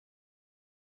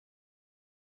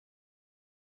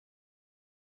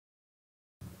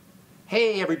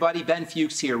Hey everybody, Ben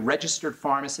Fuchs here, registered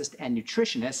pharmacist and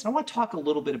nutritionist, and I want to talk a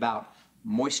little bit about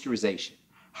moisturization.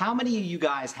 How many of you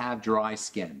guys have dry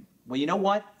skin? Well, you know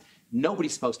what?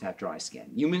 Nobody's supposed to have dry skin.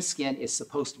 Human skin is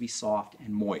supposed to be soft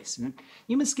and moist. And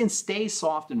human skin stays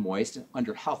soft and moist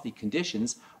under healthy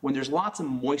conditions when there's lots of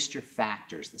moisture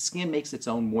factors. The skin makes its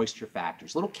own moisture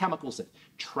factors, little chemicals that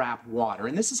trap water,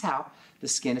 and this is how the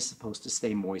skin is supposed to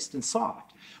stay moist and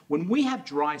soft. When we have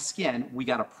dry skin, we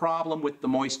got a problem with the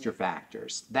moisture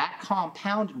factors. That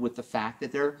compounded with the fact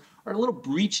that there are little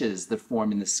breaches that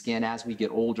form in the skin as we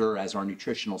get older, as our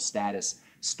nutritional status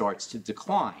starts to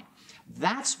decline.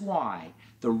 That's why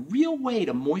the real way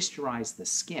to moisturize the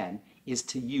skin is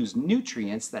to use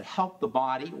nutrients that help the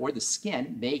body or the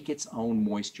skin make its own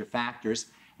moisture factors,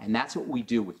 and that's what we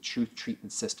do with Truth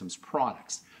Treatment Systems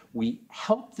products. We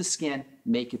help the skin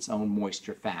make its own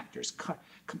moisture factors.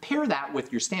 Compare that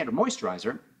with your standard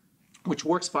moisturizer, which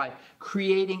works by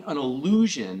creating an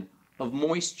illusion of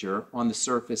moisture on the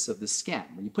surface of the skin.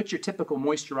 When you put your typical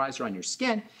moisturizer on your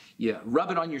skin, you rub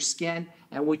it on your skin,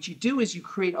 and what you do is you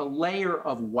create a layer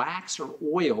of wax or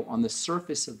oil on the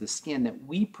surface of the skin that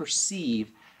we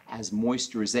perceive as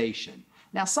moisturization.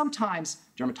 Now, sometimes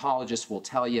dermatologists will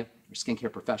tell you, or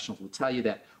skincare professionals will tell you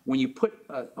that when you put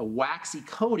a waxy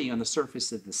coating on the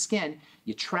surface of the skin,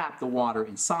 you trap the water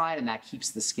inside and that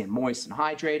keeps the skin moist and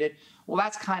hydrated. Well,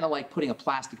 that's kind of like putting a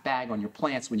plastic bag on your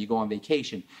plants when you go on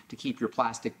vacation to keep your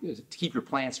plants from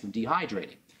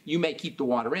dehydrating. You may keep the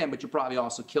water in, but you'll probably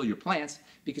also kill your plants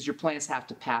because your plants have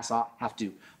to pass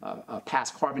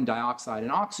carbon dioxide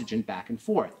and oxygen back and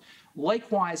forth.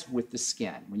 Likewise with the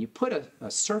skin. When you put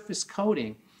a surface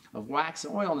coating of wax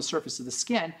and oil on the surface of the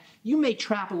skin, you may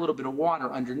trap a little bit of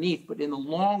water underneath, but in the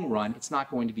long run, it's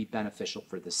not going to be beneficial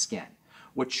for the skin.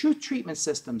 What Truth Treatment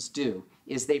Systems do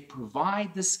is they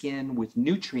provide the skin with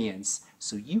nutrients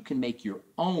so you can make your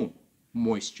own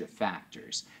moisture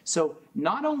factors. So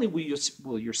not only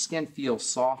will your skin feel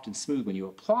soft and smooth when you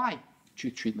apply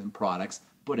Truth Treatment products,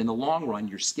 but in the long run,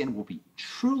 your skin will be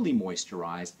truly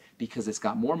moisturized because it's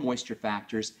got more moisture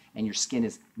factors and your skin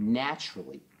is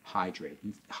naturally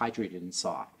hydrated and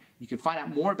soft. You can find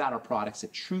out more about our products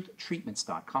at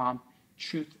truthtreatments.com,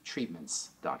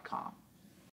 truthtreatments.com.